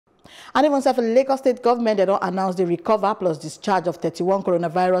And even for Lagos State government, they don't announce the recover plus discharge of 31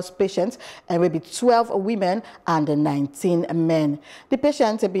 coronavirus patients, and will be 12 women and 19 men. The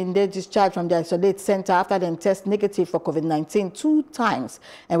patients have been discharged from the isolate center after they test negative for COVID-19 2 times,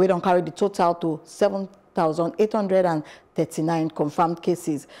 and we don't carry the total to 7,839 confirmed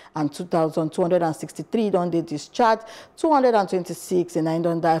cases, and 2,263 don't they discharged, 226 and 9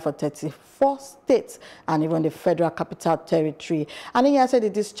 don't die for 34 states and even the Federal Capital Territory. And then said the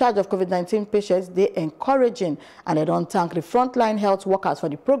discharge of COVID-19 patients, they encouraging, and they don't thank the frontline health workers for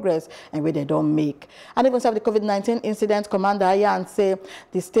the progress and where they don't make. And even have the COVID-19 incident commander here and say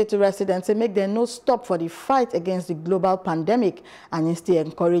the state residents say make them no stop for the fight against the global pandemic, and instead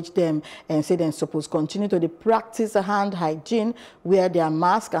encourage them and say they're supposed to continue to practice hand hygiene, wear their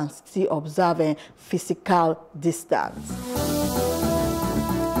mask and still observe physical distance.